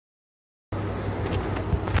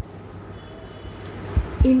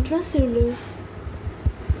Intracellular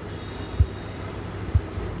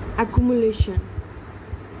accumulation.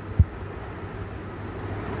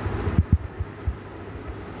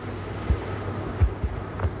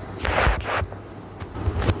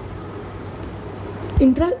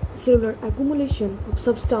 Intracellular accumulation of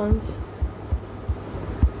substance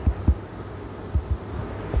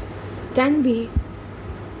can be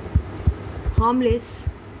harmless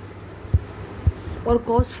or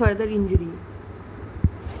cause further injury.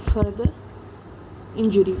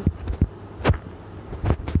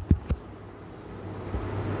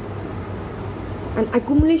 And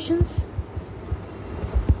accumulations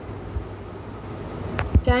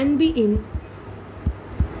can be in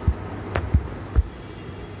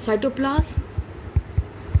cytoplasm,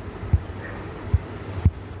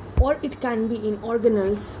 or it can be in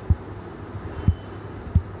organelles,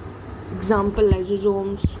 example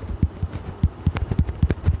lysosomes,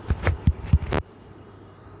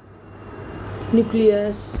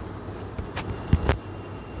 nucleus.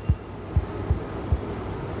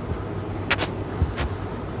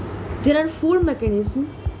 There are four mechanisms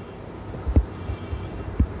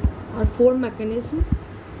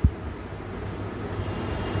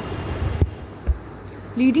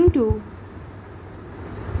leading to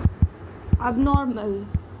abnormal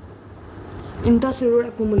intracellular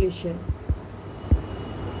accumulation.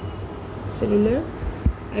 Cellular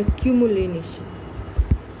accumulation.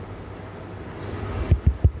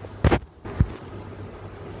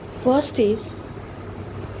 First is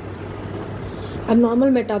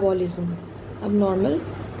abnormal metabolism.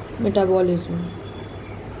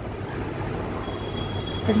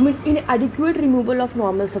 That means inadequate removal of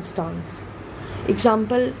normal substance.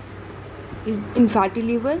 Example is in fatty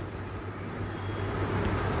liver.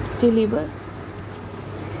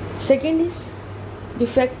 Second is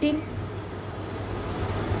defect in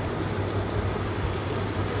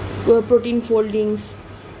protein foldings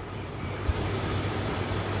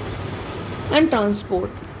and transport,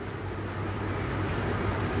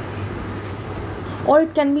 or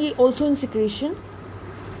it can be also in secretion.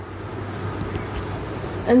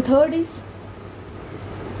 And third is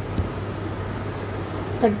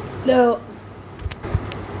that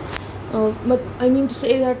I mean to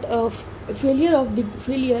say that failure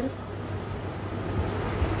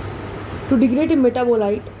to degrade a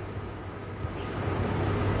metabolite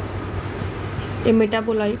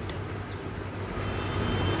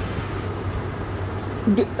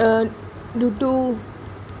due to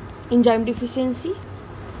enzyme deficiency.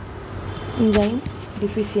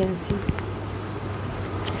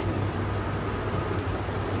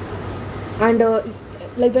 And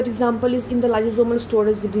like that example is in the lysosomal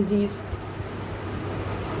storage disease.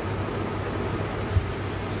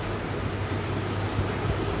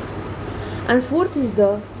 And fourth is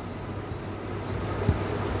the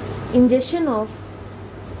ingestion of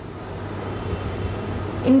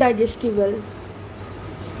indigestible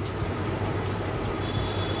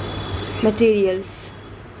materials.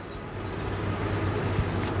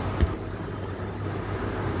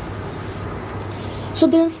 So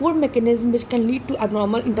there are four mechanisms which can lead to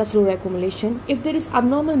abnormal intracellular accumulation. If there is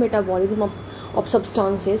abnormal metabolism of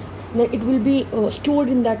substances, then it will be stored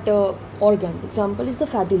in that organ. Example is the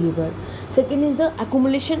fatty liver. Second is the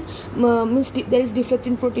accumulation, means there is defect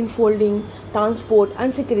in protein folding, transport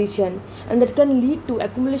and secretion, and that can lead to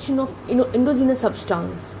accumulation of endogenous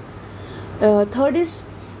substance. Third is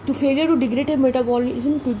to failure to degrade a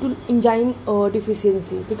metabolism due to enzyme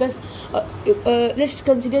deficiency, because let's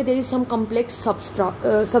consider there is some complex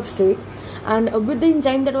substrate, and with the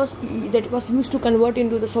enzyme that was used to convert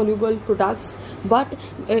into the soluble products, but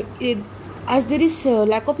as there is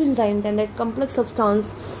lack of enzyme, then that complex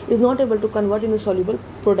substance is not able to convert into soluble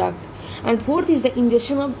product. And fourth is the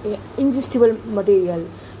ingestion of ingestible material.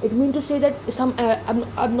 It means to say that some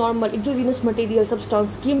abnormal exogenous material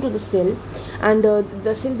substance came to the cell, and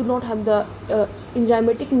the cell do not have the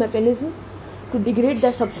enzymatic mechanism to degrade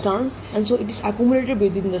the substance, and so it is accumulated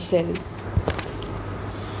within the cell.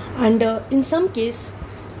 And in some case,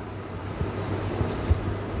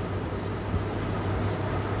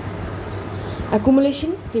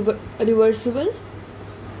 accumulation reversible.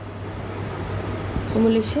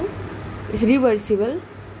 Accumulation is reversible,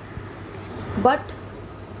 but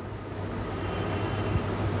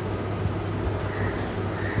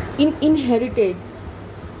in inherited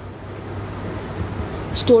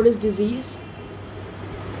storage disease,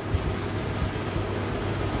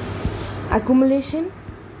 accumulation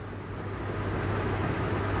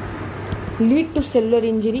lead to cellular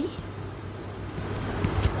injury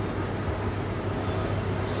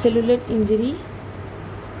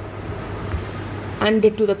and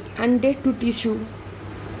death to tissue.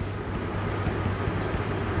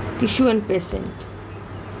 tissue and patient.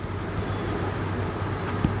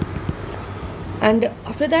 And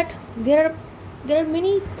after that, there are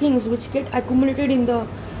many things which get accumulated in the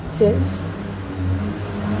cells.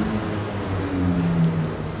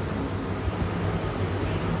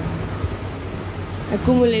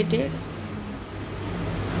 Accumulated,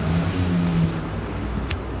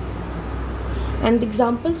 and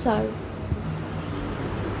examples are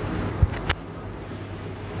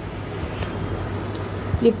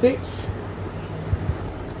lipids,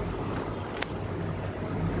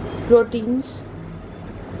 proteins,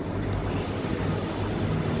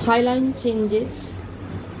 hyaline changes,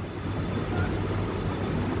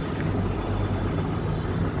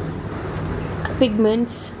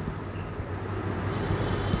 pigments,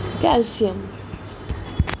 calcium.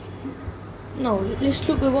 Now let's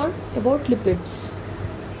look about lipids.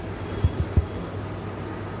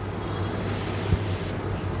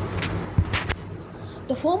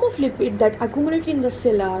 The form of lipid that accumulate in the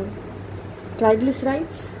cell are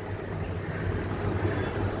triglycerides,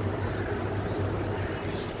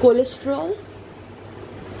 cholesterol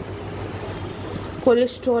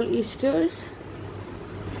esters,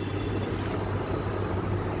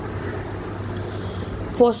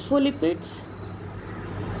 phospholipids,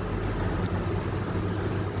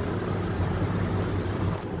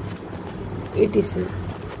 etc.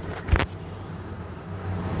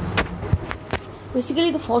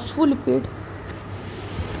 Basically, the phospholipid,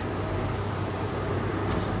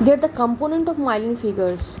 they are the component of myelin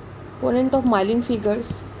figures. Myelin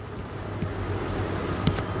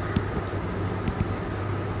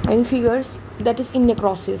figures that is in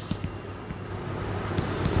necrosis.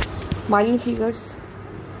 Myelin figures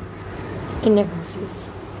in necrosis.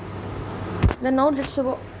 Then now let's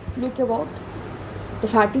look about the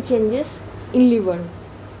fatty changes in liver.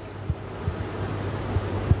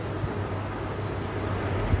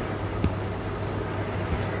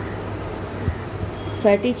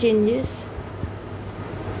 Fatty changes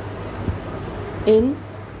in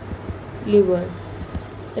liver,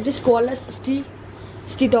 that is called as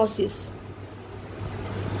steatosis.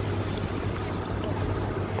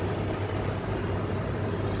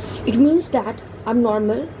 It means that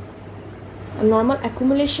abnormal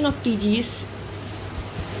accumulation of TG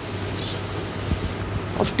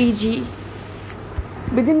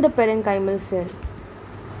within the parenchymal cell,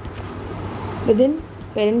 within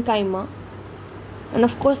parenchyma, and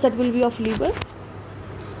of course that will be of liver.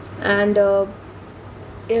 And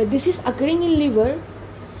this is occurring in liver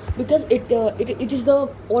because it is the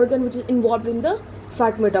organ which is involved in the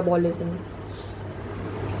fat metabolism.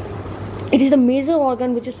 It is the major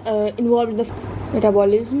organ which is involved in the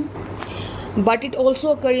metabolism, but it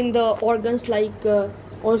also occurs in the organs like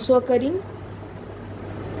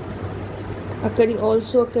occurring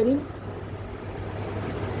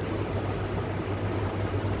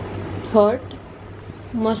heart,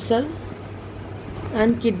 muscle,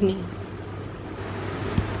 and kidney.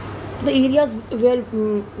 The areas where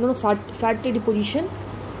fat deposition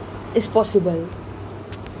is possible.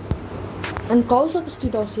 And cause of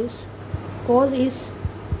steatosis, cause is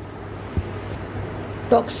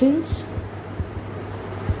toxins,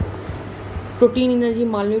 protein energy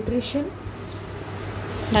malnutrition,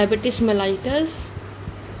 diabetes mellitus,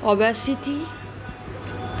 obesity,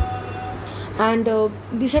 and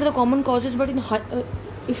these are the common causes. But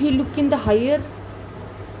if you look in the higher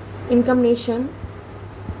income nation,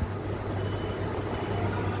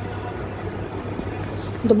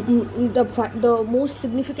 the most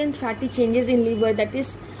significant fatty changes in liver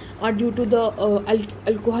are due to the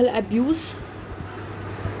alcohol abuse.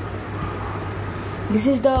 This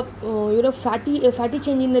is the fatty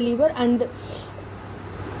change in the liver, and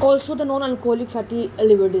also the non-alcoholic fatty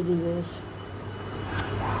liver diseases.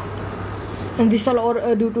 And these are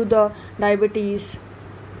all due to the diabetes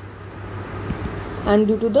and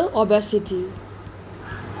due to the obesity.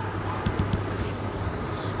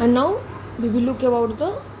 And now we will look about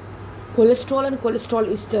the cholesterol and cholesterol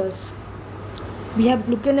esters. We have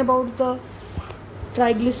looked about the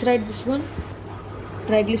triglyceride, this one,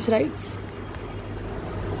 triglycerides,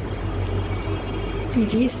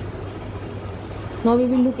 TGs. Now we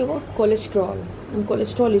will look about cholesterol and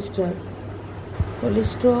cholesterol ester.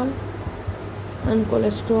 Cholesterol and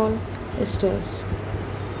cholesterol esters.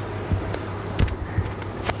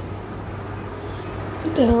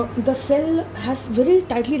 The cell has very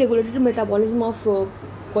tightly regulated metabolism of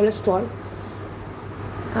cholesterol,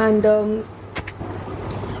 and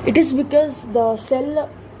it is because the cell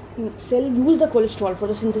use the cholesterol for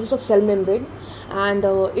the synthesis of cell membrane, and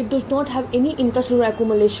it does not have any intracellular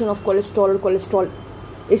accumulation of cholesterol or cholesterol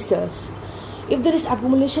esters. If there is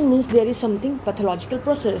accumulation, means there is something pathological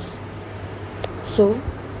process. So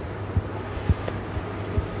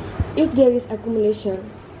if there is accumulation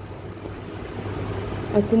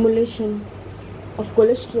of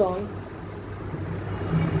cholesterol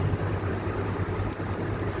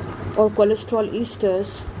or cholesterol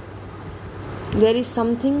esters, there is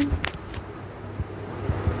something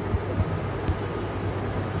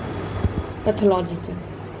pathological.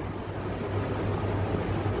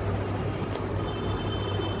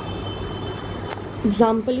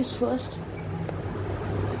 Example is first,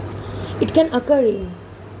 it can occur in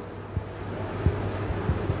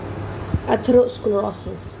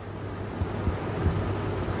atherosclerosis.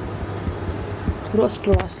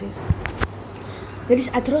 There is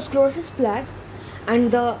atherosclerosis plaque,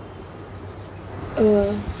 and the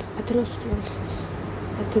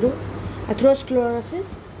atherosclerosis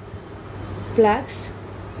plaques.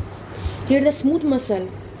 Here the smooth muscle,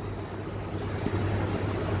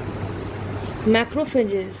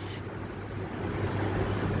 macrophages,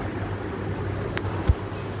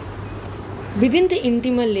 within the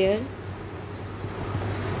intimal layer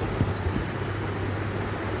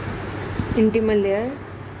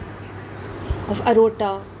of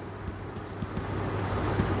aorta,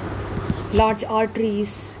 large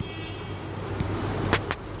arteries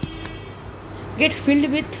get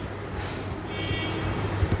filled with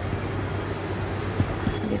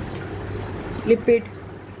lipid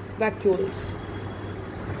vacuoles,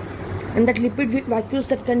 and that lipid vacuoles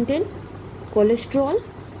that contain cholesterol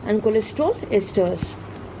and cholesterol esters.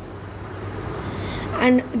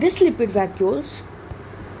 And this lipid vacuoles,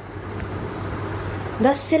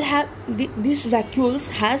 these vacuoles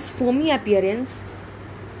has foamy appearance,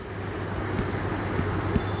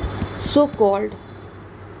 so called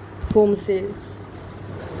foam cells.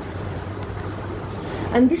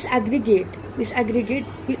 And this aggregate is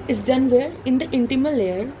done where? In the intimal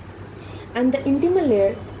layer, and the intimal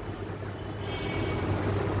layer,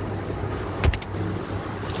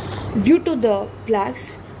 due to the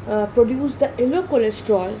plaques, produce the yellow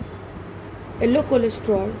cholesterol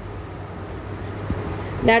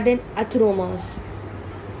laden atheromas.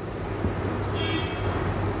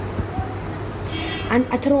 And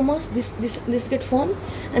atheromas, this get formed,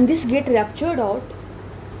 and this get ruptured out.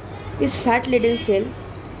 This fat laden cell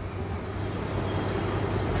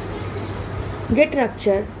get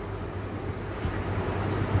ruptured,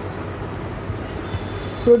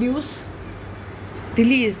 release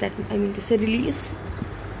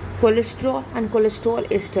cholesterol and cholesterol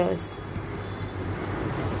esters,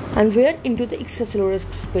 and where? Into the extracellular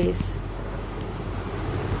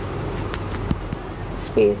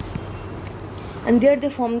space, and there they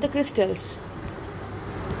form the crystals.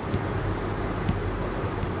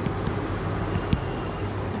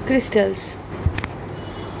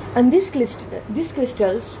 And these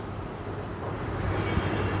crystals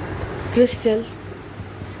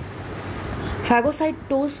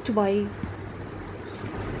phagocytosed by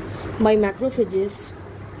macrophages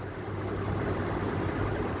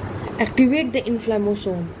activate the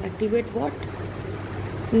inflammasome. Activate what?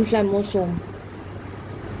 Inflammasome.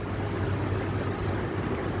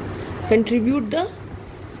 Contribute to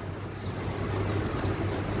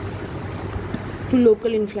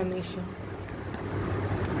local inflammation.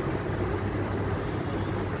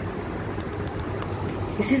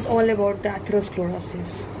 This is all about the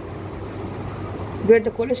atherosclerosis, where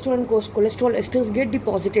the cholesterol and cholesterol esters get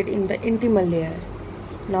deposited in the intimal layer.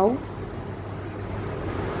 Now,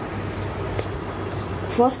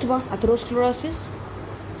 first was atherosclerosis,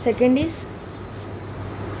 second is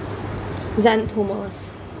xanthomas.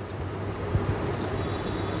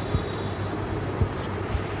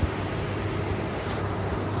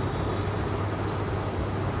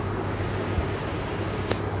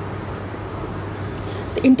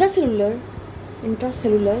 The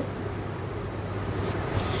intracellular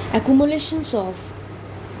accumulations of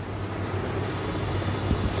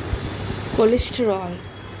cholesterol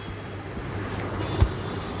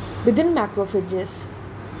within macrophages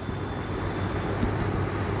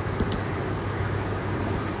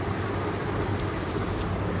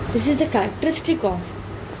this is the characteristic of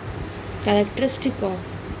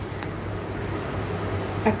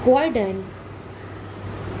acquired and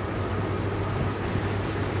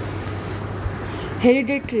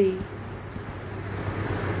hereditary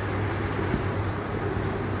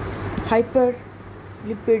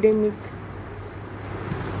hyperlipidemic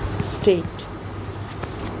state.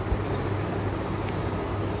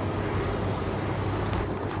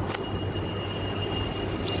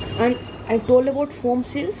 And I told about foam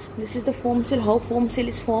cells. This is the foam cell, how foam cell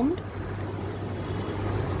is formed.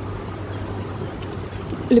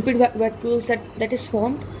 lipid vacuoles that is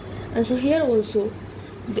formed. And so here also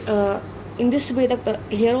in this way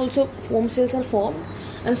here also foam cells are formed,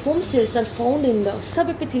 and foam cells are found in the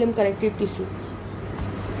subepithelium connective tissue.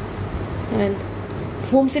 And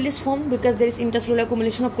foam cell is formed because there is intracellular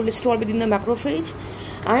accumulation of cholesterol within the macrophage,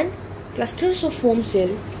 and clusters of foam cell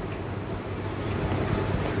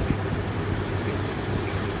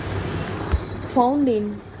found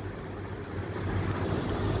in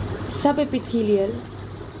subepithelial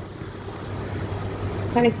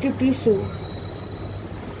connective tissue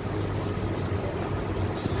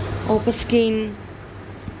of a skin,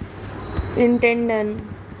 in tendon,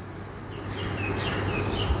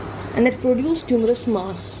 and that produce tumorous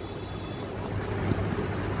mass.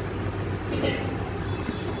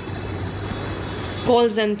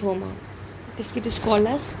 Called xanthoma. It is called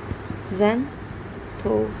as xanthomas.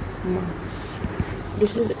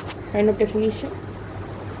 This is the kind of definition.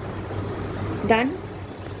 Then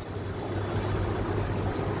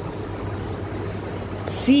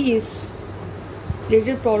C is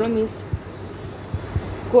related problem is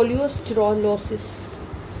cholesterolosis.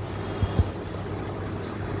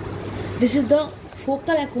 This is the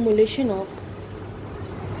focal accumulation of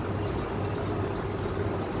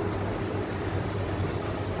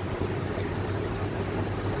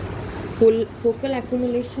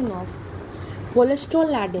cholesterol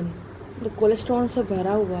लैडेन, जो cholesterol से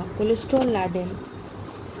भरा हुआ cholesterol लैडेन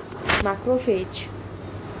macrophage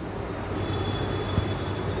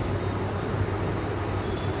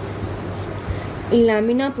in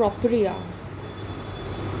lamina propria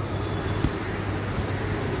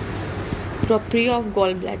of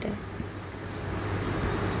gallbladder.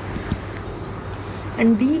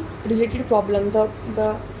 And the related problem, the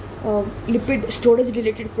lipid storage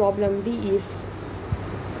related problem D is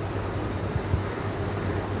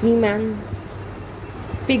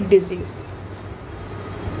Niemann-Pick disease,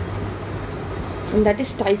 and that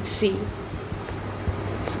is type C.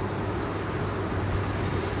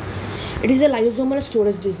 It is a lysosomal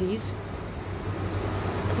storage disease.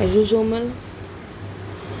 Lysosomal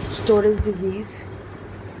storage disease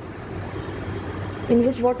in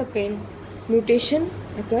which what happen? Mutation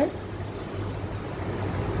occur,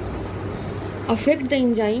 affect the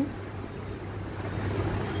enzyme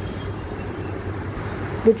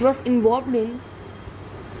which was involved in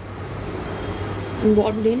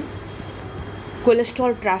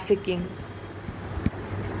cholesterol trafficking.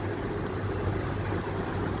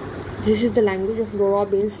 This is the language of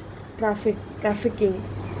Robbins trafficking,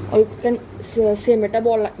 or you can say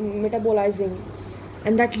metabolizing,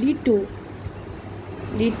 and that lead to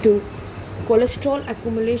cholesterol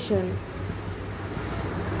accumulation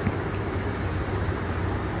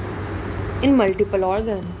in multiple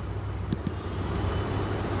organs.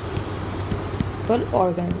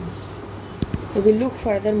 We will look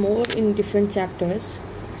further more in different chapters.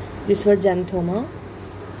 This was xanthoma.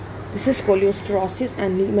 This is cholesterolosis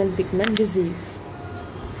and Niemann-Pick disease.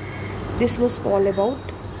 This was all about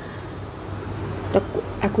the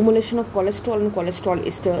accumulation of cholesterol and cholesterol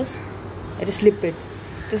esters. It is lipid.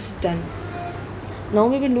 This is done. Now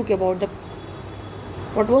we will look about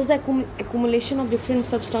what was the accumulation of different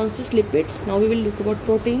substances, lipids. Now we will look about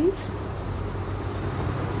proteins.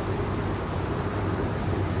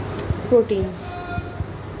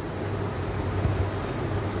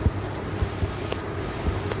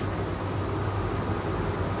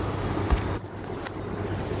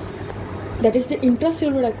 That is the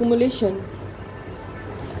intracellular accumulation.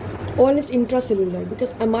 All is intracellular because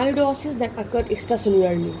amyloidosis that occurred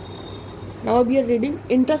extracellularly. Now we are reading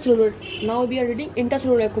intracellular.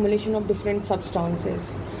 Intracellular accumulation of different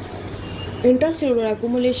substances. Intracellular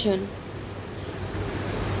accumulation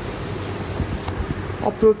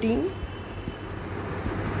of protein,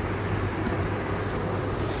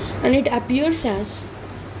 and it appears as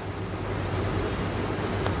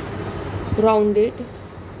rounded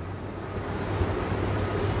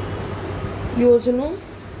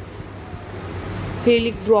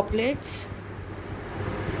eosinophilic droplets,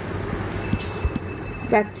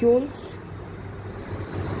 vacuoles.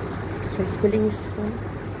 So spelling is wrong.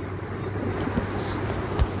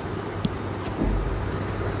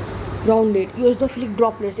 Rounded eosinophilic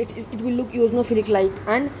droplets. It will look eosinophilic like,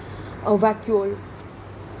 and a vacuole,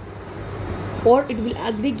 or it will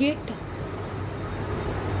aggregate.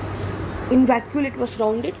 In vacuole it was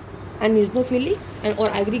rounded and eosinophilic, and or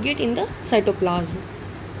aggregate in the cytoplasm.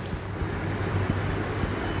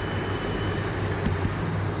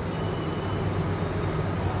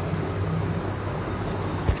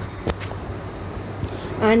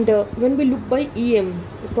 And when we look by EM,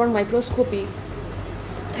 electron microscopy,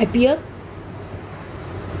 appear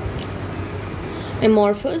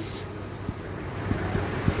amorphous,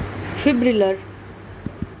 fibrillar,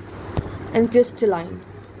 and crystalline.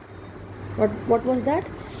 What was that?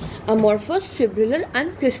 Amorphous, fibrillar,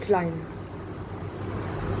 and crystalline.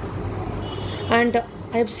 And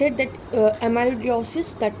I have said that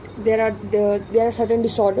amyloidosis, that there are certain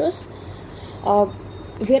disorders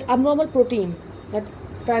where abnormal protein that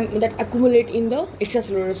accumulate in the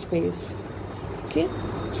extracellular space. Okay.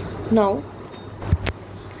 Now,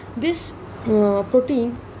 this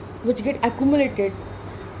protein which get accumulated,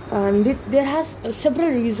 and there has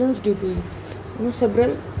several reasons due to it.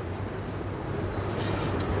 Several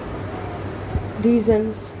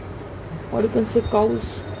reasons, or you can say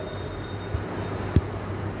cause.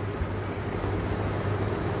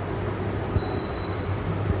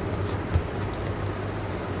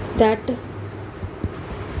 That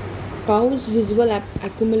cause visual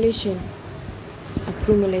accumulations.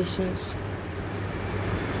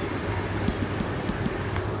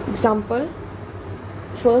 Example,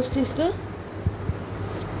 first is the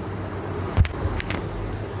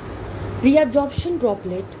reabsorption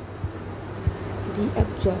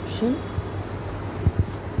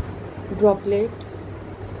droplet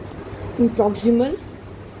in proximal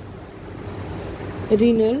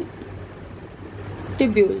renal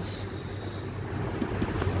tubules.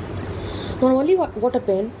 Normally what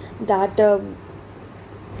happens that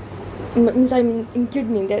means in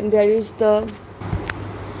kidney, then there is the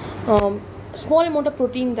small amount of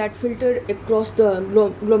protein that filtered across the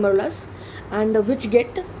glomerulus, and which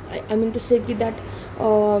get, I mean to say that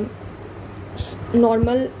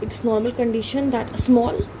it's normal condition that a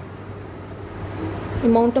small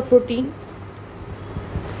amount of protein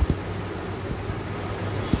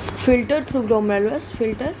filtered through glomerulus,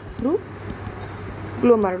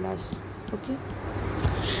 okay,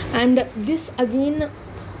 and this again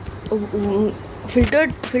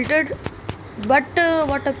filtered, but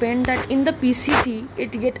what happened that in the PCT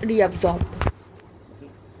it get reabsorbed,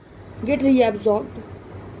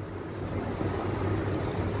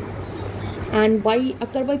 and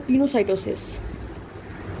occur by pinocytosis.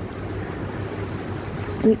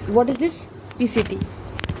 And what is this? PCT,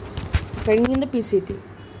 occurring in the PCT.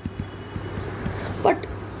 But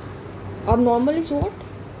abnormal is what?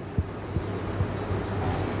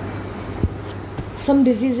 Some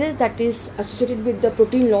diseases that is associated with the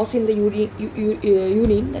protein loss in the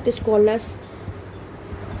urine, that is called as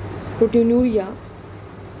proteinuria,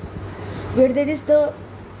 where there is the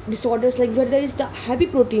disorders like where there is the heavy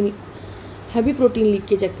protein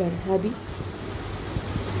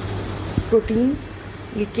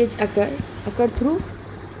leakage occur, occur through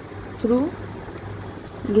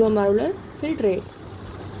glomerular filtrate.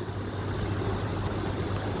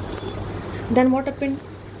 Then what happened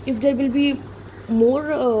if there will be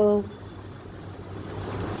more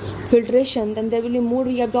filtration? Then there will be more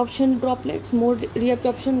reabsorption droplets, more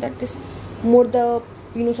reabsorption, that is more the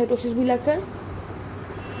pinocytosis will occur.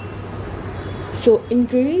 So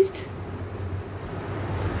increased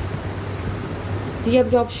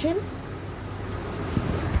reabsorption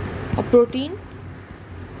of protein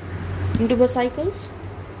into vesicles.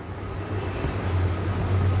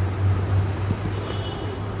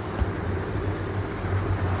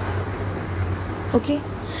 Okay,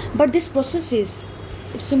 but this process is,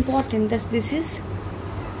 it's important that this is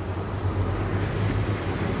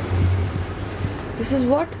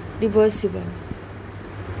what? Reversible.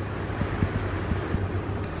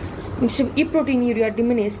 If proteinuria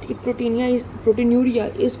diminished, if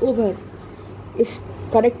proteinuria is over, if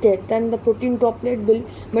corrected, then the protein droplet will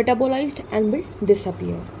metabolized and will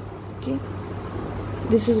disappear. Okay,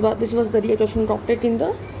 this was the reabsorption droplet in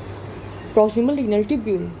the proximal renal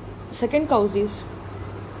tubule. Second cause is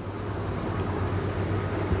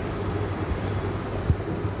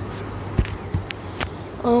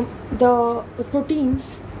the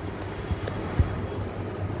proteins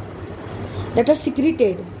that are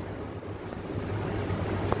secreted,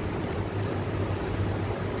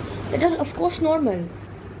 that are of course normal,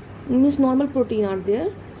 means normal protein are there,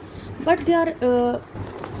 but they are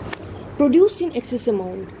produced in excessive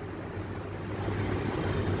amount.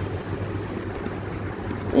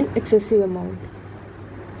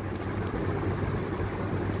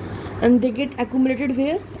 And they get accumulated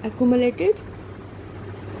where? Accumulation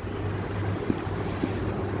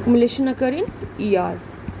occur in ER.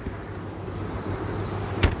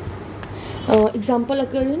 Examples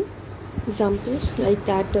like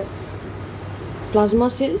that plasma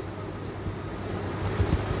cell,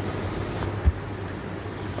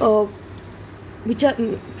 which are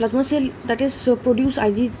plasma cell that is produce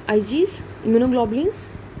IgGs, immunoglobulins,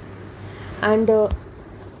 and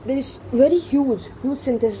there is very huge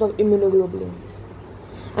synthesis of immunoglobulins.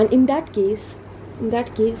 And in that case,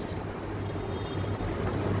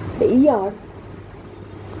 the ER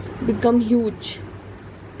become huge,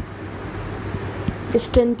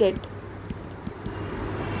 stented,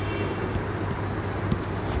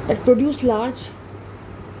 that produce large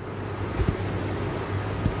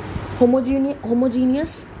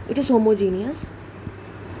homogeneous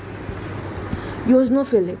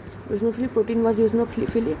eosinophilic protein was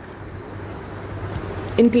eosinophilic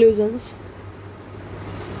inclusions.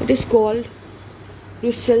 It is called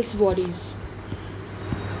Russell's bodies.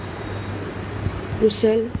 This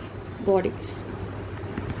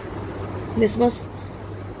was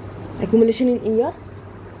accumulation in ER.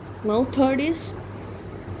 Now third is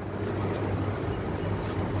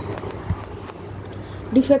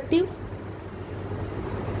defective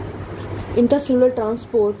intracellular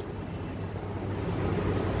transport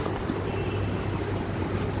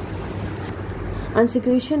and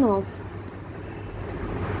secretion of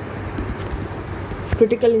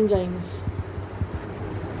critical enzymes.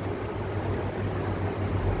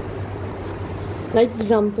 Like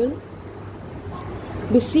example,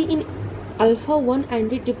 we see in alpha-1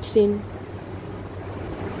 antitrypsin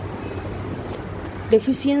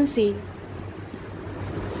deficiency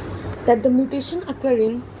that the mutation occur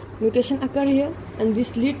here, and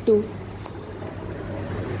this lead to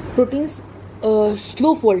proteins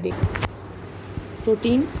slow folding.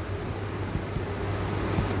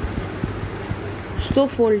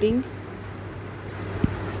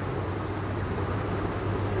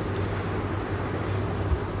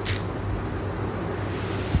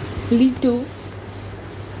 Lead to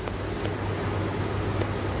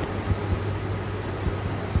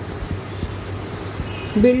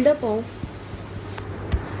buildup of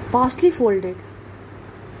partially folded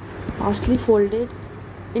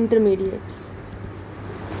intermediates.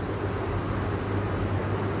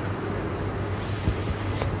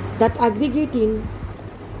 That aggregate in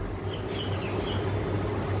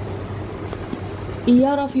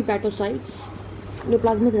ER of hepatocytes,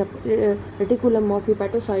 endoplasmic reticulum of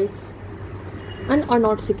hepatocytes, and are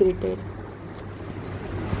not secreted.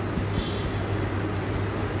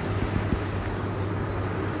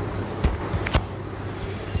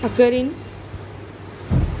 Occurring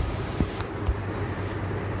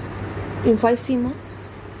emphysema.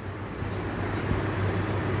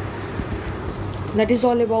 That is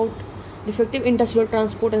all about defective intracellular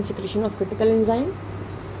transport and secretion of critical enzyme.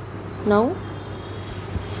 Now,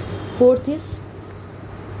 fourth is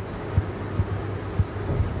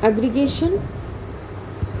aggregation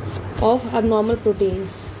of abnormal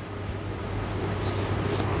proteins.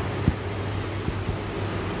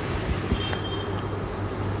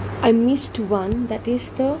 I missed one, that is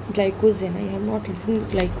the glycogen. I have not written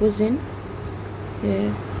glycogen.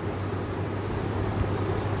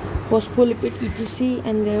 Phospholipid etc,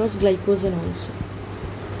 and there was glycogen also.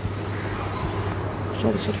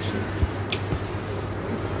 Sorry.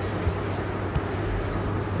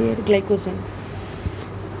 Here glycogen.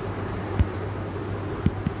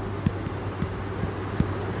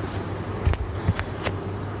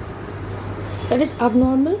 That is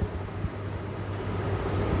abnormal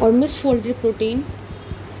or misfolded protein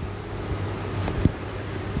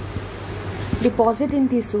deposit in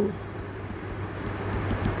tissue.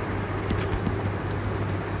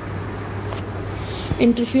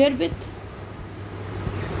 Interfere with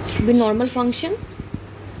normal function,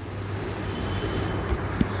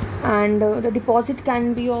 and the deposit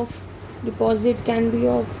can be of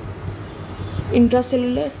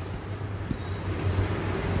intracellular,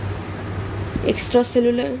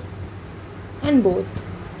 extracellular, and both.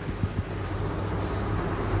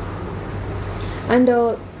 And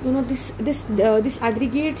this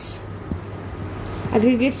aggregates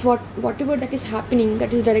whatever that is happening,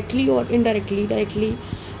 that is directly or indirectly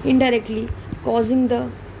causing the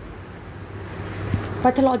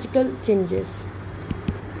pathological changes,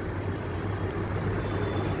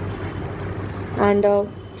 and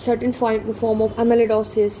certain form of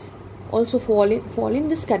amyloidosis also fall in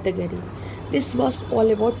this category. This was all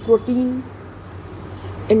about protein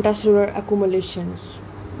intracellular accumulations.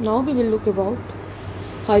 Now we will look about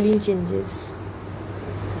hyaline changes.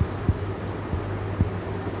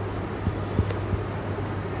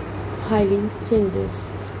 Hyaline changes.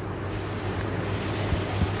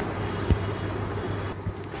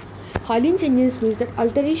 Hyaline changes means that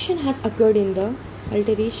alteration has occurred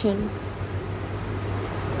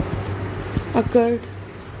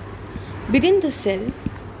within the cell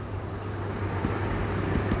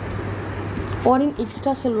or in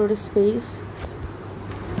extracellular space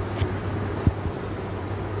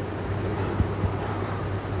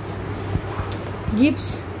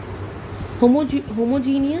gives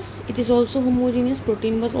Homogeneous, it is also homogeneous.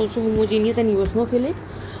 Protein was also homogeneous and eosinophilic.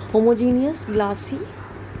 Homogeneous, glassy,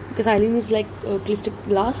 because hyaline is like crystal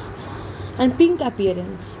glass. And pink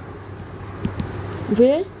appearance,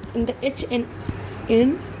 where in the H and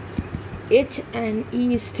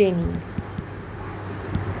E staining.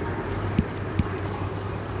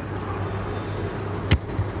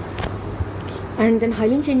 And then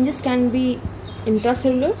hyaline changes can be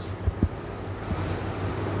intracellular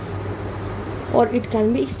or it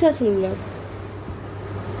can be extracellular.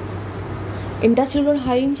 Intracellular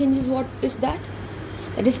hyaline changes, what is that?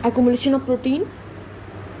 That is accumulation of protein.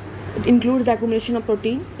 It includes the accumulation of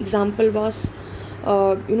protein. Example was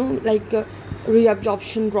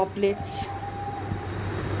reabsorption droplets.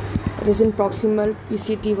 That is in proximal.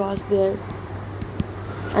 PCT was there.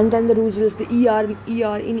 And then the Russells, the ER,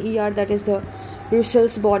 that is the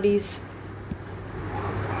Russells bodies.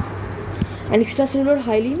 And extracellular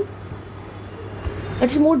hyaline,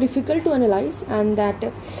 that is more difficult to analyze, and that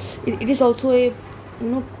it is also a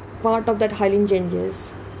part of that hyaline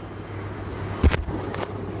changes.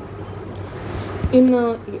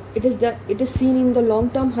 It is seen in the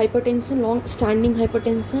long-term hypertension, standing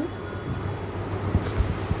hypertension,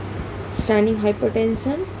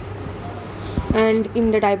 and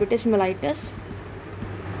in the diabetes mellitus.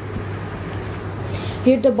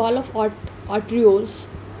 Here the wall of arterioles,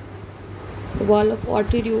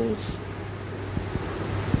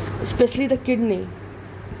 especially the kidney,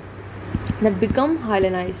 that become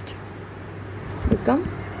hyalinized.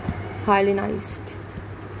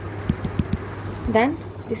 Then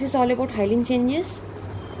this is all about hyaline changes.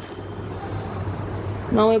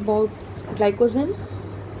 Now about glycogen.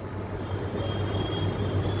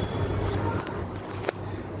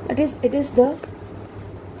 It is the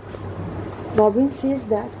Robbins says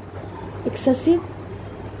that excessive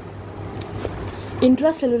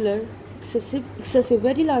intracellular, excessive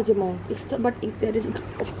very large amount, but there is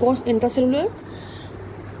of course intracellular,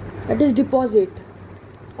 that is deposit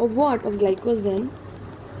of what? Of glycogen,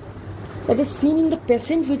 that is seen in the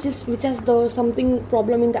patient which has the something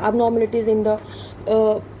problem in the abnormalities in the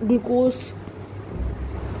glucose,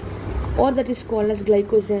 or that is called as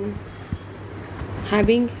glycogen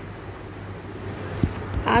having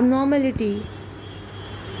abnormality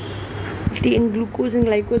in glucose and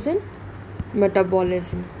glycogen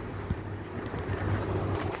metabolism.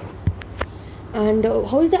 And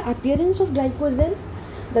how is the appearance of glycogen?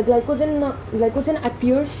 The glycogen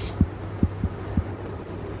appears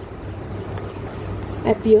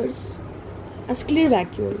as clear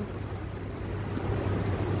vacuole,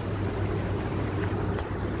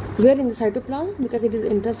 where in the cytoplasm, because it is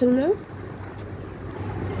intracellular.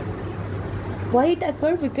 Why it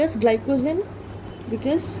occurs? Because glycogen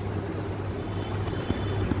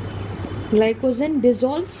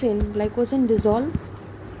dissolves in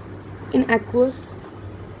aqueous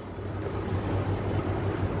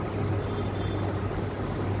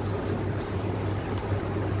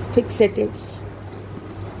fixatives.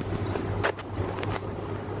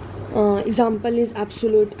 Example is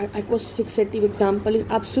absolute aqueous fixative. Example is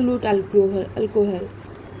absolute alcohol.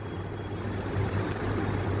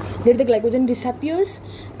 There the glycogen disappears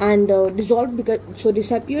and dissolved,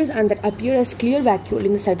 disappears, and that appears as clear vacuole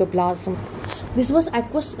in the cytoplasm. This was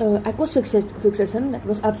aqueous fixation, that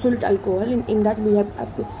was absolute alcohol. In that we have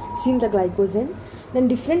seen the glycogen. Then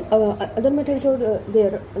different other methods are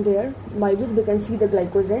there by which we can see the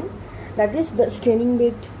glycogen. That is the staining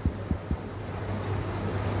with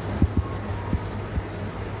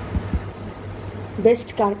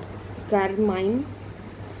best carmine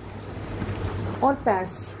or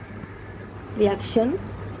PAS reaction,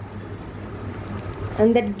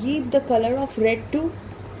 and that give the color of red to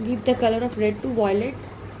violet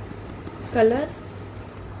color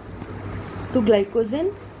to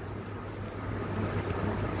glycogen.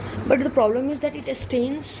 But the problem is that it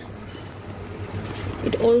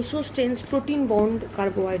also stains protein bound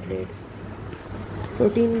carbohydrate.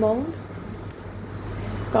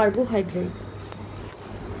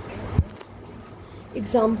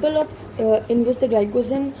 Example of in which the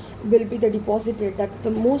glycogen will be the deposited, that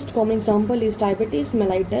the most common example is diabetes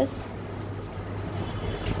mellitus,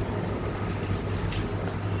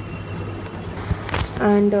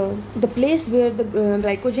 and the place where the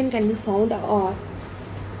glycogen can be found are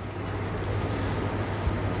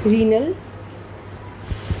renal,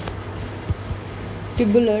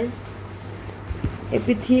 tubular,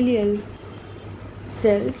 epithelial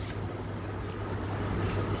cells,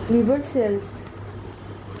 liver cells,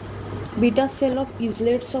 beta cell of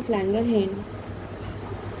islets of Langerhans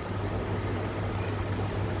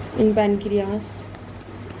in pancreas,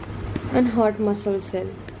 and heart muscle cell.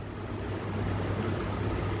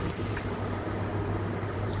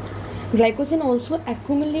 Glycogen also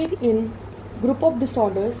accumulate in group of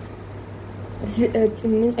disorders, those are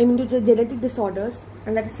genetic disorders,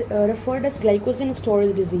 and that is referred as glycogen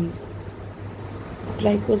storage disease.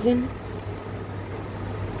 Glycogen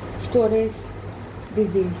storage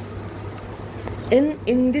disease.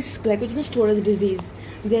 In this glycogen storage disease,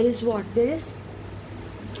 there is what? There is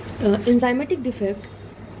enzymatic defect.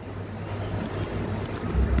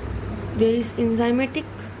 There is enzymatic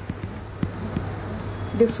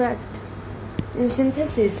defect in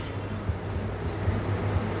synthesis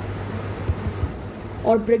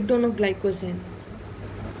or breakdown of glycogen.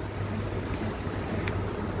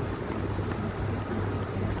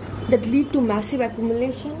 That lead to massive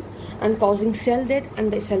accumulation and causing cell death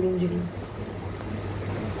and the cell injury.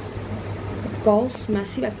 Cause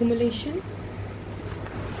massive accumulation,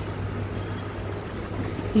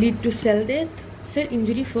 lead to cell death, cell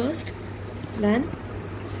injury first, then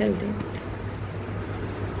cell death.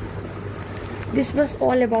 This was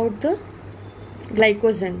all about the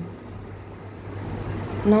glycogen.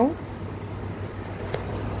 Now,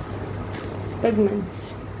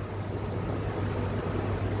 pigments.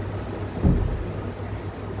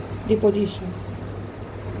 Deposition.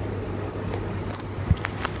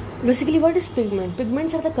 Basically, what is pigment?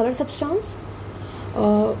 Pigments are the color substance.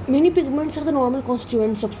 Many pigments are the normal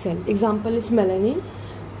constituents of cell. Example is melanin.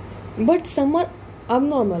 But some are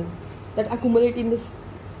abnormal that accumulate in this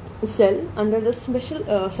cell under the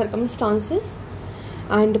special circumstances.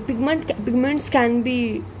 And pigments can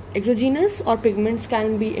be exogenous or pigments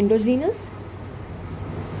can be endogenous.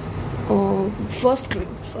 First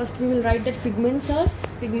we will write that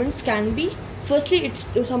pigments can be. Firstly, it's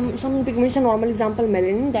some pigments are normal. Example,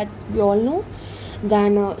 melanin, that we all know.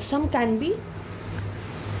 Then some can be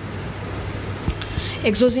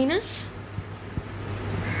exogenous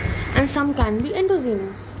and some can be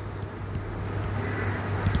endogenous.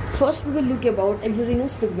 First, we will look about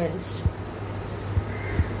exogenous pigments.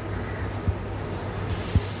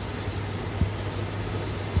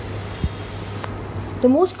 The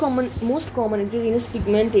most common exogenous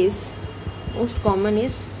pigment is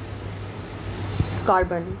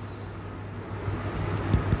carbon.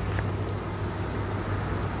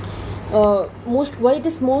 Why it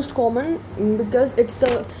is most common? Because it's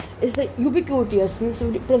the ubiquitous, means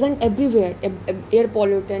present everywhere. Air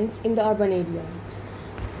pollutants in the urban area,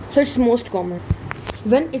 so it's most common.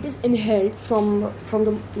 When it is inhaled from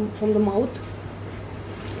the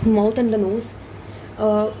mouth and the nose,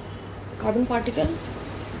 carbon particle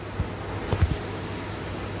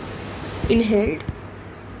inhaled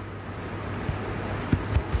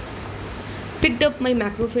picked up my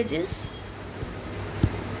macrophages,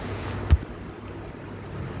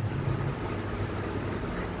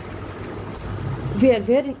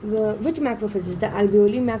 which macrophages? The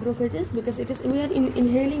alveoli macrophages, because we are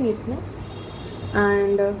inhaling it, no?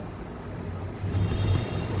 And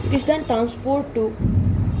it is then transported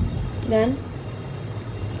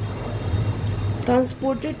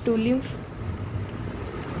to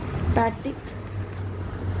lymphatic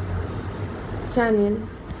channel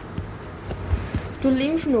to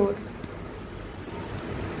lymph node,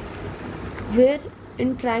 where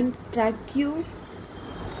in tracheobronchial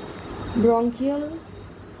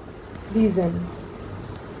region,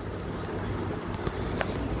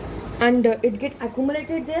 and it get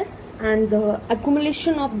accumulated there, and the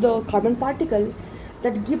accumulation of the carbon particle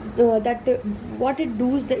what it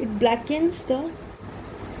does, that it blackens the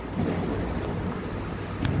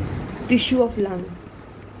tissue of lung,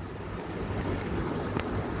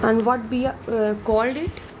 and what we called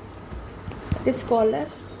it is called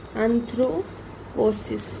as anthracosis.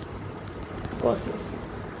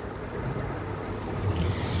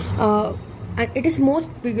 And it is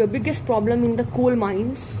biggest problem in the coal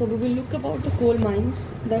mines. So we will look about the coal mines,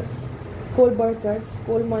 the coal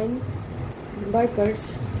mine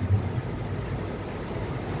workers.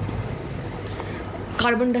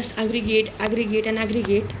 Carbon dust aggregate.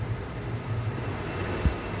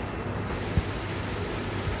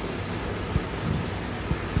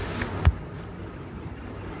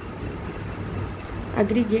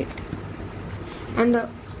 And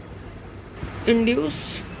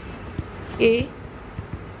induce a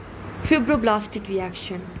fibroblastic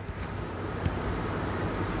reaction.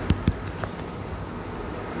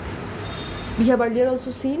 We have earlier also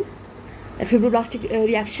seen a fibroblastic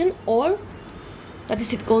reaction, or that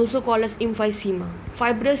is it also called as emphysema.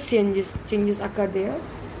 Fibrous changes occur there,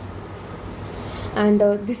 and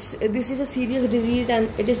this is a serious disease, and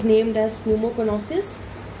it is named as pneumoconiosis.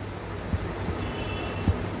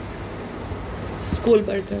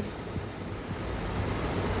 Schoolberger.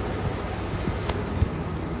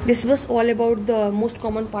 This was all about the most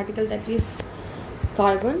common particle, that is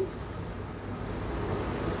carbon.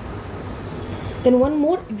 Then one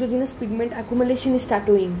more exogenous pigment accumulation is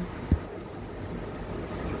tattooing.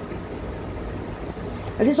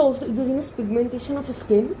 It is also exogenous pigmentation of the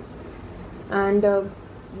skin, and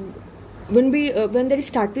when there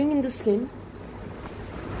is tattooing in the skin,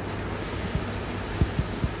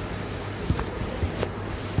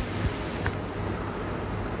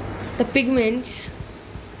 the pigments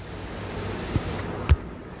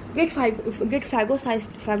get phagocyted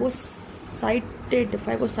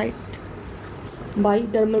by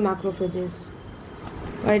dermal macrophages.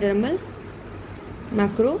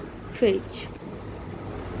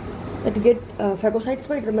 That get phagocytes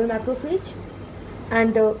by dermal macrophage,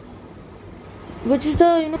 and which is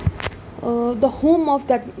the the home of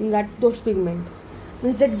those pigment,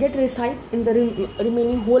 means that get reside in the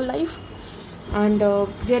remaining whole life, and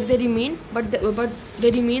there they remain, but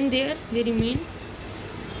they remain there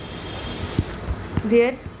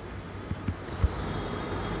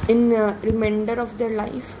in remainder of their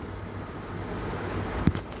life.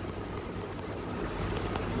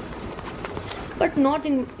 But not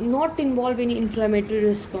involve any inflammatory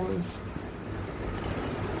response.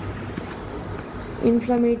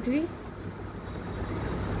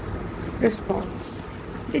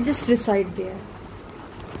 They just reside there.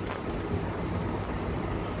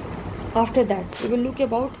 After that, we will look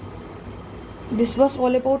about, this was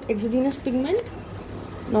all about exogenous pigment.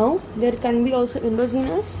 Now there can be also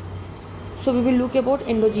endogenous, so we will look about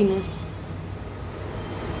endogenous.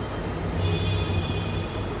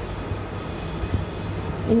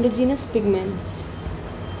 Endogenous pigments,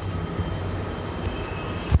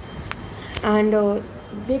 and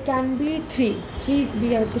they can be three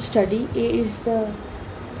we have to study. A is the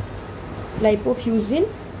lipofuscin,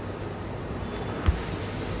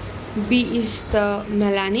 B is the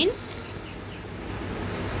melanin,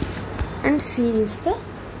 and C is the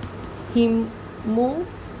hemosiderin.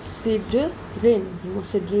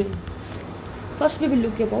 First we will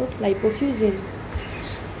look about lipofuscin.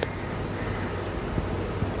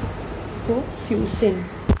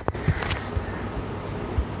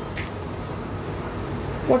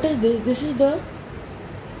 What is this? This is the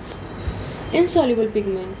insoluble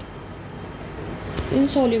pigment.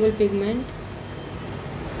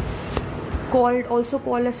 Also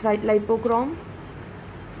called as lipochrome.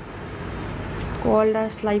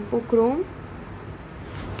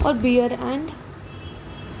 Or beer and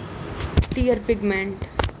tear pigment.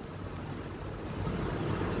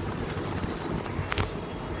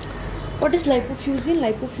 What is lipofuscin?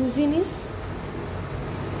 Lipofuscin is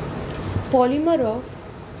polymer of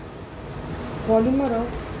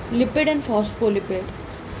lipid and phospholipid.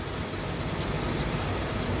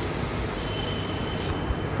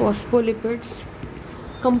 Phospholipids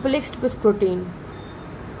complexed with protein.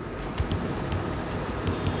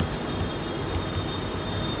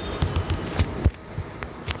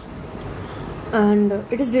 And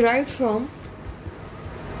it is derived from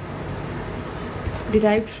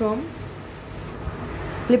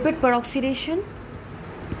lipid peroxidation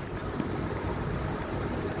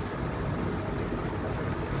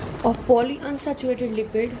of polyunsaturated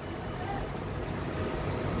lipid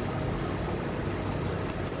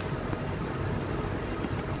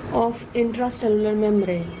of intracellular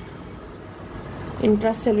membrane.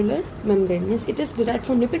 Intracellular membrane means it is derived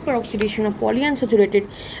from lipid peroxidation of polyunsaturated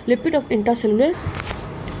lipid of intracellular.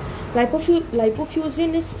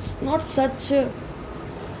 Lipofuscin is not such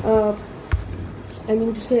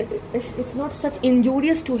it's not such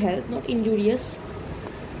injurious to health, not injurious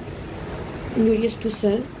to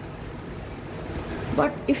cell,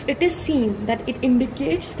 but if it is seen that it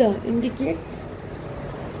indicates the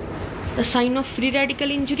sign of free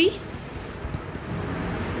radical injury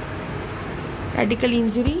and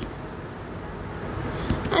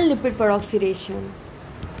lipid peroxidation.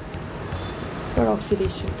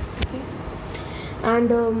 Okay. And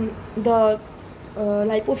the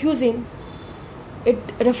lipofuscin, it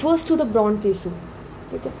refers to the bronze tissue.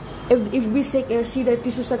 Okay. If we see the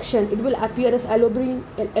tissue section, it will appear as yellow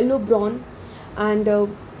bronze, and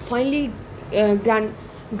finally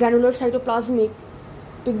granular cytoplasmic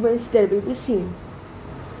pigments there will be seen.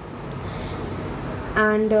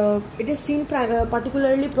 And it is seen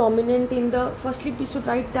particularly prominent in the, firstly we should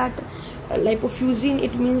write that lipofuscin,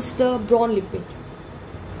 it means the bronze lipid.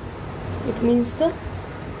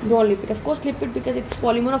 Of course lipid because it's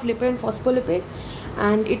polymer of lipid and phospholipid.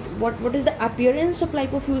 And what is the appearance of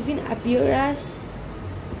lipofuscin? Appear as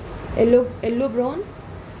yellow bronze,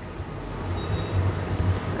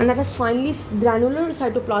 and that is finally granular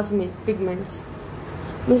cytoplasmic pigments.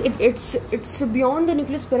 Means it's beyond the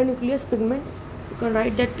nucleus perinucleus pigment. You can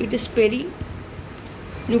write that it is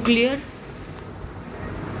perinuclear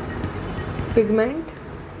pigment,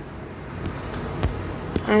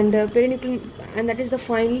 and perinuclear, and that is the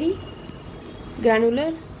finely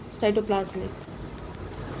granular cytoplasmic,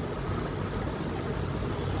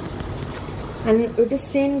 and it is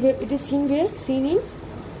seen where? Seen in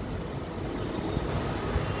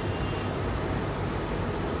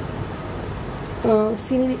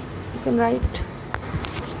you can write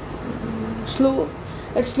slow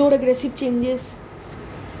regressive changes,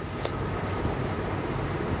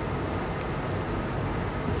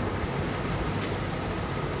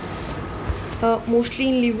 mostly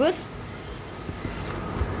in liver,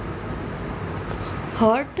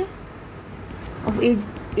 heart of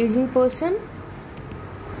aging person,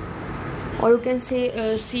 or you can say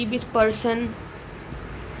CB person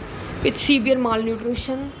with severe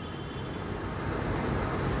malnutrition,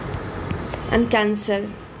 and cancer,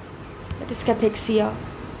 that is cachexia.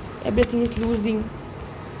 Everything is losing.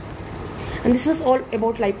 And this was all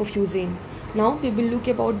about lipofuscin. Now we will look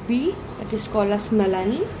about B, that is called as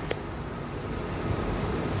melanin.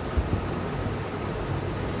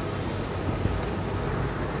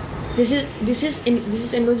 This is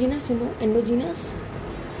endogenous, endogenous.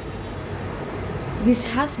 This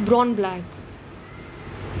has brown black,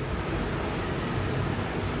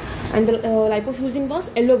 and the lipofuscin was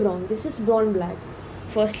yellow brown. This is brown black.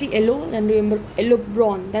 Firstly yellow, then remember yellow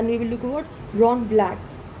brown. Then we will look about brown black.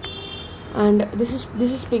 And this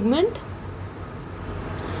is pigment.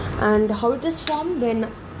 And how it is formed when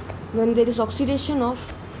there is oxidation of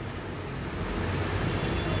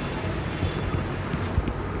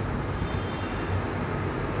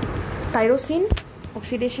tyrosine,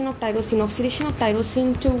 oxidation of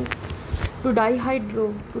tyrosine to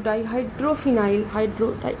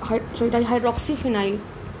dihydroxyphenyl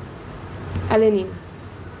alanine.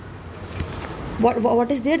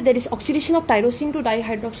 What is there? There is oxidation of tyrosine to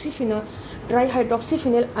dihydroxyphenyl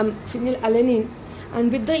alanine,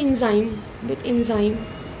 and with enzyme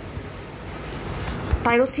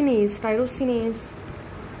tyrosinase,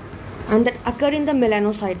 and that occur in the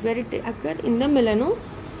melanocyte, where it occur in the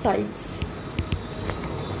melanocytes.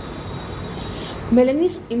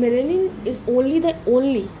 Melanin is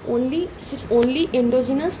only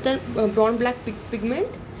endogenous, the brown black pigment,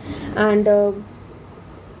 and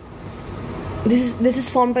this is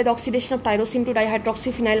formed by the oxidation of tyrosine to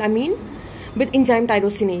dihydroxyphenylamine with enzyme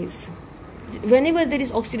tyrosinase. Whenever there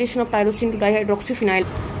is oxidation of tyrosine to dihydroxyphenyl,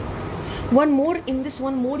 one more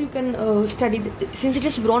you can study. Since it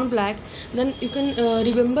is brown black, then you can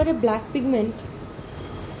remember a black pigment.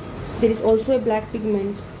 There is also a black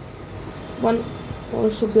pigment.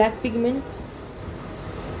 Black pigment,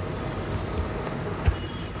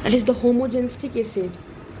 that is the homogenistic acid.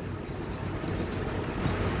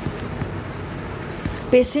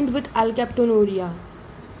 Patient with alkaptonuria,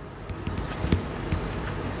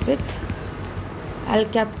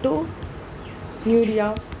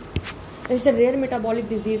 is a rare metabolic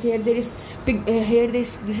disease. Here this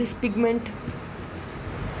is pigment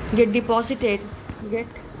get deposited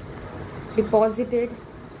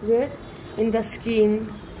where? In the skin,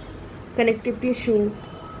 connective tissue,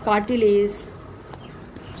 cartilage,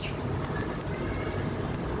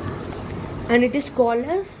 and it is called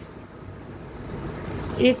as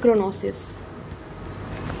achronosis.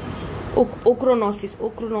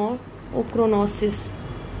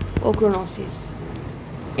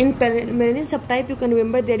 In melanin subtype, you can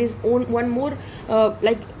remember there is one more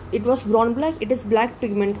like it was brown black, it is black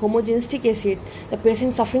pigment, homogenistic acid. The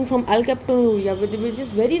patient suffering from alkaptonuria, which is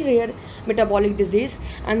very rare metabolic disease,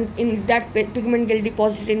 and in that pigment get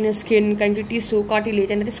deposited in the skin, connective tissue,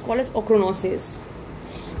 cartilage, and that is called as achronosis.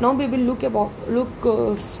 Now we will look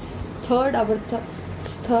third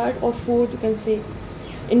or fourth, you can say,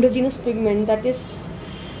 endogenous pigment, that is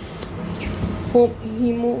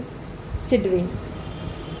hemosiderin.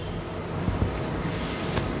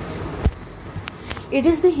 It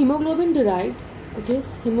is the hemoglobin derived.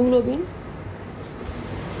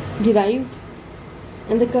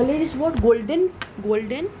 And the color is what? Golden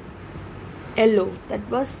yellow. That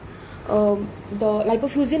was the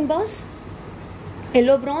lipofuscin was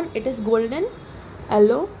yellow brown. It is golden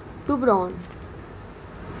yellow to brown.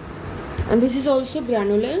 And this is also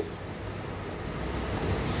granular.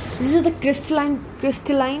 This is the crystalline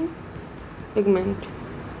pigment.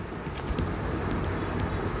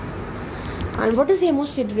 And what is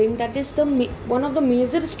hemosiderin? That is the one of the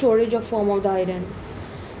major storage of form of the iron.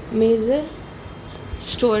 Major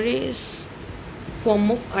storage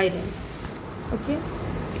form of iron. Okay.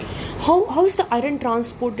 How is the iron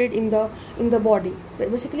transported in the body?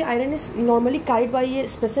 Basically, iron is normally carried by a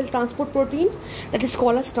special transport protein that is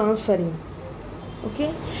called as transferrin.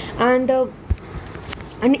 Okay, and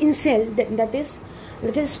in cell that is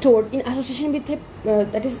stored in association with a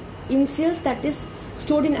that is in cells that is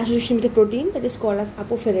stored in association with a protein that is called as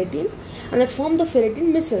apoferritin, and that form the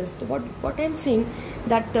ferritin micelles. So what I am saying,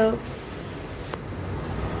 that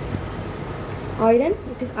iron,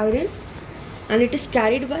 it is iron, and it is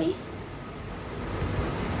carried by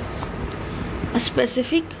a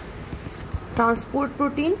specific transport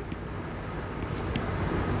protein,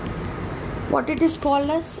 what it is called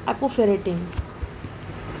as apoferritin.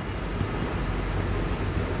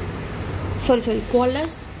 Sorry, called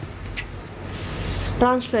as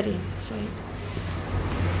transferrin. Sorry.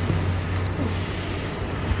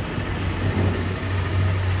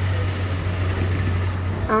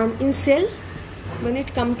 And in cell, when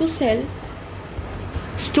it comes to cell,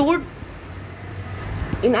 stored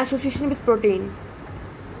in association with protein,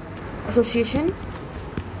 association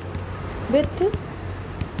with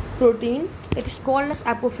protein, that is called as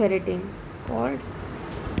apoferritin,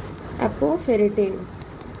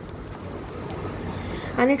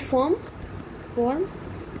 and it form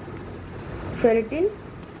ferritin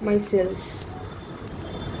micelles.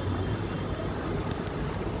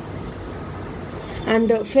 And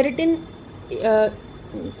ferritin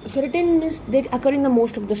is that occur in the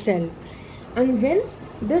most of the cell, and when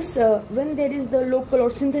there is the local or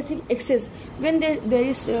synthetic excess, when there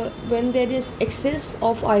is excess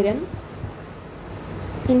of iron,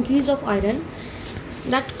 increase of iron,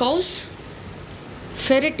 that cause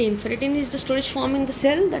ferritin is the storage form in the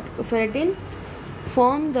cell, that ferritin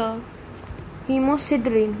form the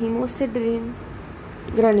hemosiderin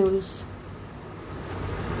granules,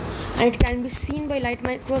 and it can be seen by light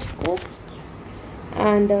microscope.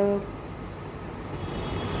 And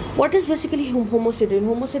what is basically hemosiderin?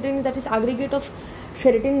 Hemosiderin, that is aggregate of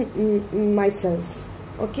ferritin micelles.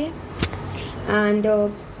 Okay, and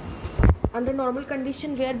under normal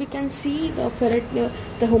condition, where we can see the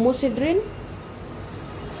hemosiderin,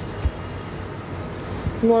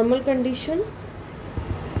 normal condition,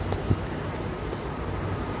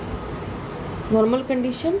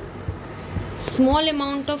 small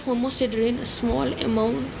amount of hemosiderin,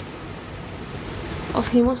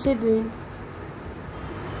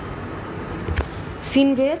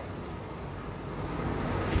 seen where?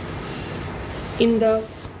 In the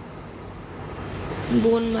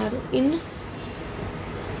bone marrow, in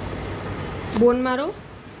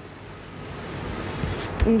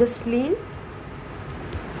the spleen,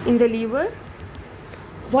 in the liver.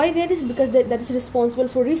 Why there is? Because that is responsible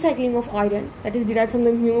for recycling of iron that is derived from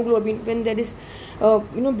the hemoglobin when there is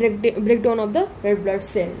breakdown of the red blood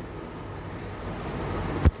cell.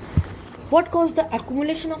 What causes the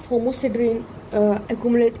accumulation of hemosiderin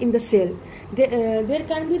accumulate in the cell? There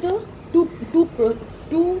can be the two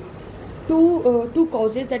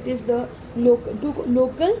causes, that is the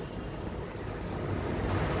local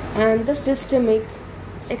and the systemic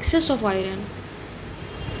excess of iron,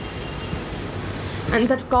 and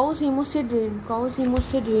that cause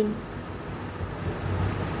hemosiderin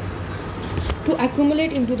to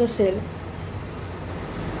accumulate into the cell,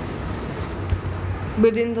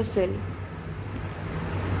 within the cell.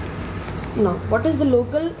 Now, what is the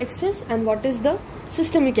local excess and what is the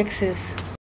systemic excess?